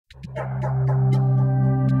The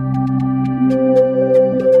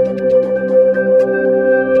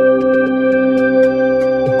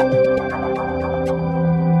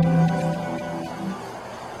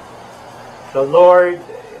Lord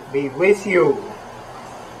be with you.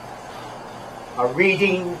 A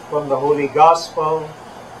reading from the Holy Gospel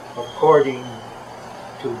according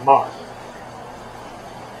to Mark.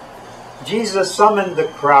 Jesus summoned the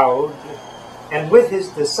crowd and with his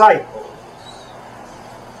disciples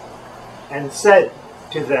and said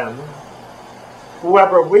to them,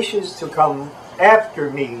 "Whoever wishes to come after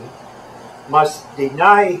me must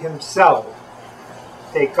deny himself,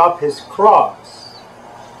 take up his cross,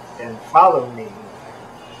 and follow me.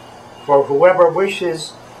 For whoever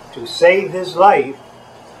wishes to save his life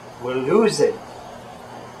will lose it,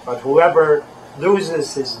 but whoever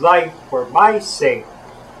loses his life for my sake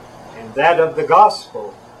and that of the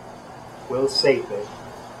gospel will save it.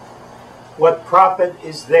 What profit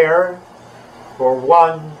is there for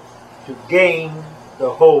one to gain the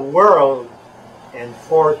whole world and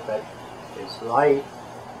forfeit his life?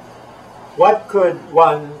 What could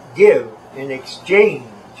one give in exchange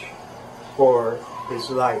for his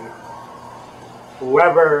life?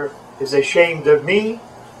 Whoever is ashamed of me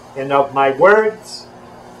and of my words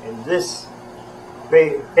in this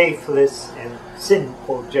faithless and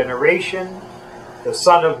sinful generation, the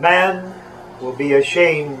Son of Man will be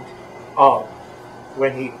ashamed of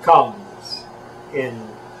when he comes in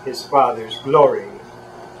his Father's glory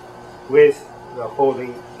with the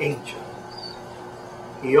holy angels."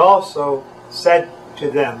 He also said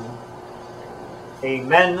to them,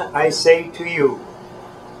 "Amen, I say to you,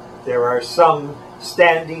 there are some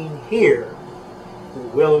standing here who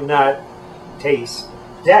will not taste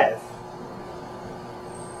death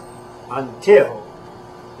until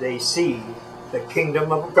they see the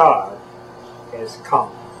kingdom of God has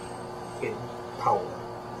come in power."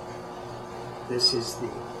 This is the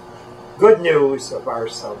good news of our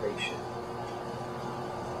salvation.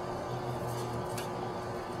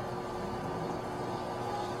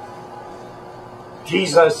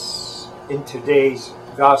 Jesus, in today's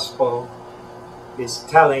gospel, is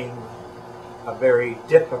telling a very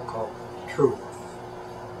difficult truth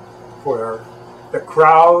for the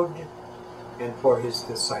crowd and for his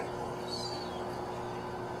disciples.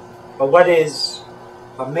 But what is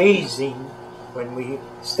amazing when we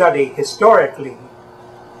study historically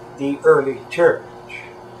the early church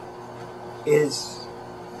is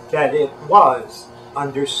that it was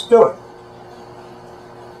understood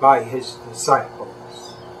by his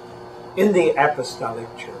disciples in the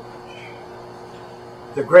apostolic church.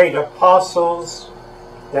 The great apostles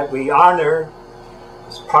that we honor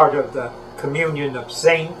as part of the communion of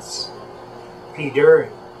saints, Peter,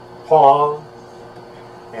 Paul,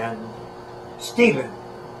 and Stephen,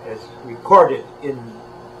 as recorded in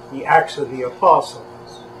the Acts of the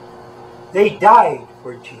Apostles, they died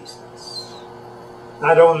for Jesus.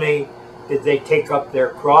 Not only did they take up their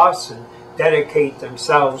cross and dedicate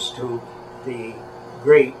themselves to the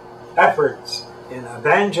great efforts in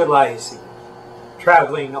evangelizing,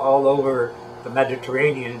 traveling all over the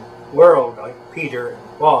Mediterranean world like Peter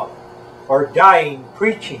and Paul, or dying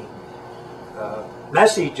preaching the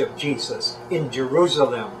message of Jesus in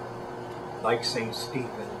Jerusalem like St.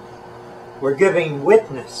 Stephen, were giving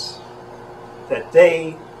witness that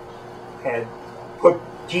they had put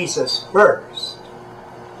Jesus first,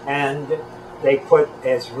 and they put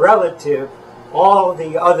as relative all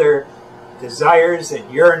the other desires and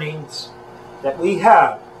yearnings that we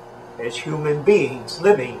have as human beings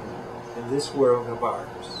living in this world of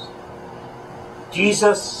ours.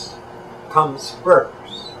 Jesus comes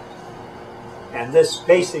first. And this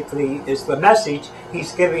basically is the message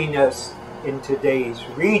he's giving us in today's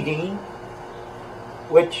reading,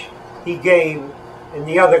 which he gave in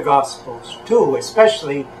the other Gospels too,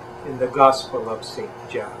 especially in the Gospel of St.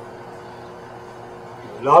 John.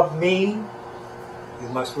 You love me, you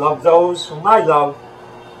must love those whom I love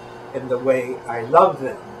in the way I love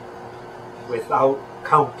them, without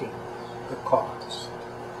counting the cost.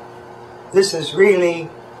 This is really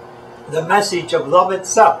the message of love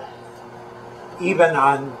itself, even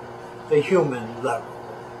on the human level.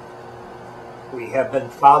 We have been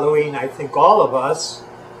following, I think all of us,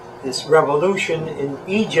 this revolution in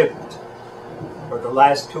Egypt for the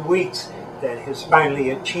last 2 weeks that has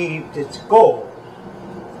finally achieved its goal.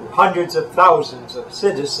 Hundreds of thousands of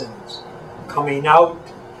citizens coming out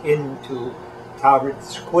into Tahrir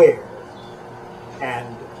Square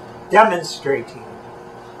and demonstrating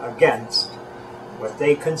against what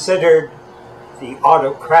they considered the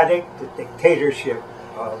autocratic, the dictatorship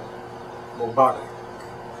of Mubarak.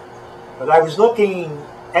 But I was looking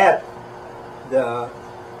at the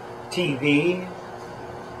TV,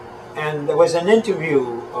 and there was an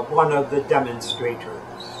interview of one of the demonstrators.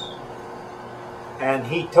 And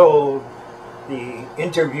he told the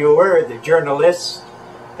interviewer, the journalist,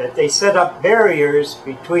 that they set up barriers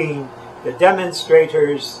between the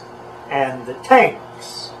demonstrators and the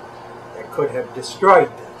tanks that could have destroyed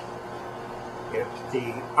them. If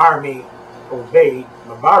the army obeyed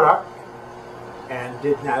Mubarak and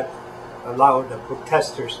did not allow the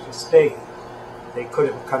protesters to stay, they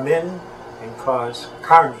could have come in and caused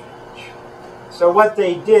carnage. So what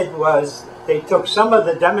they did was they took some of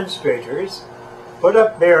the demonstrators, put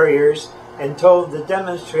up barriers, and told the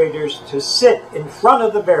demonstrators to sit in front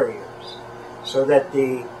of the barriers so that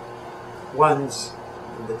the ones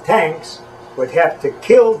in the tanks would have to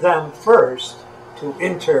kill them first to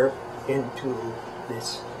enter into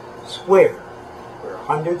this square where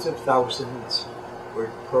hundreds of thousands were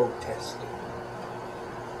protesting.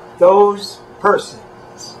 Those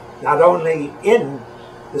persons, not only in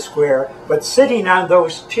the square, but sitting on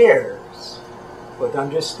those chairs, would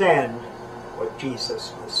understand what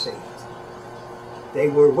Jesus was saying. They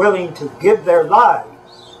were willing to give their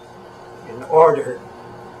lives in order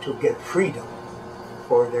to get freedom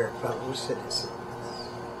for their fellow citizens.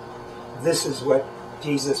 This is what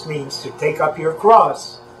Jesus means, to take up your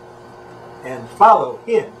cross and follow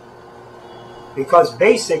him. Because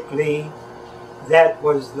basically, that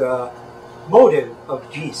was the motive of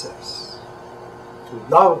Jesus, to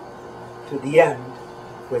love to the end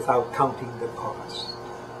without counting the cost,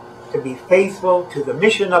 to be faithful to the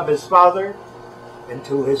mission of his Father and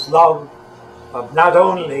to his love of not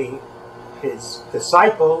only his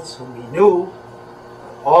disciples whom he knew,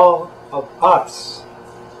 but all of us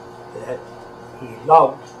that he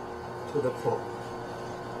loved to the full.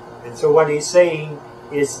 And so what he's saying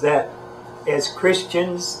is that as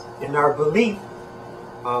Christians, in our belief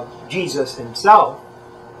of Jesus himself,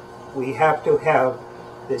 we have to have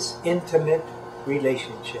this intimate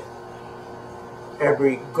relationship.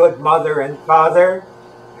 Every good mother and father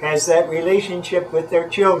has that relationship with their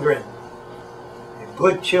children. And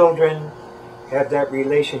good children have that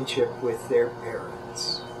relationship with their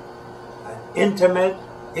parents. An intimate,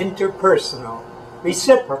 interpersonal,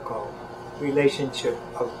 reciprocal relationship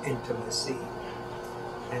of intimacy.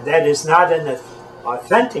 And that is not an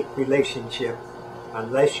authentic relationship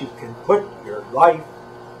unless you can put your life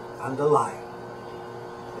on the line.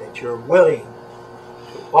 That you're willing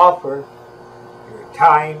to offer your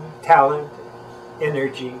time, talent,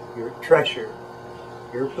 energy, your treasure,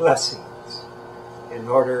 your blessings, in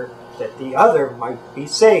order that the other might be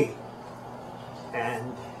saved,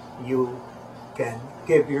 and you can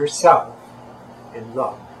give yourself in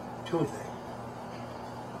love to them.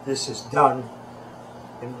 This is done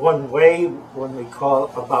in one way when we call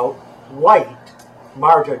about white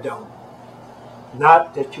martyrdom.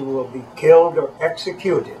 Not that you will be killed or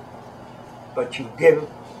executed, but you give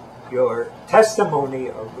your testimony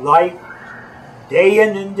of life day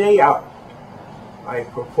in and day out by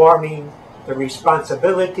performing the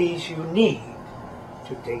responsibilities you need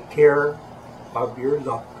to take care of your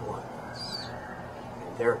loved ones.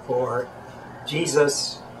 And therefore,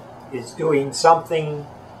 Jesus is doing something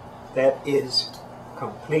that is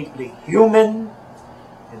completely human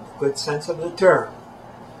in the good sense of the term,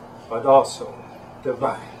 but also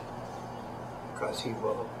divine, because he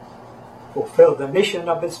will fulfill the mission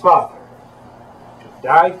of his Father to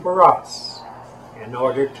die for us in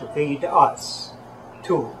order to lead us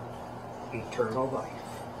to eternal life.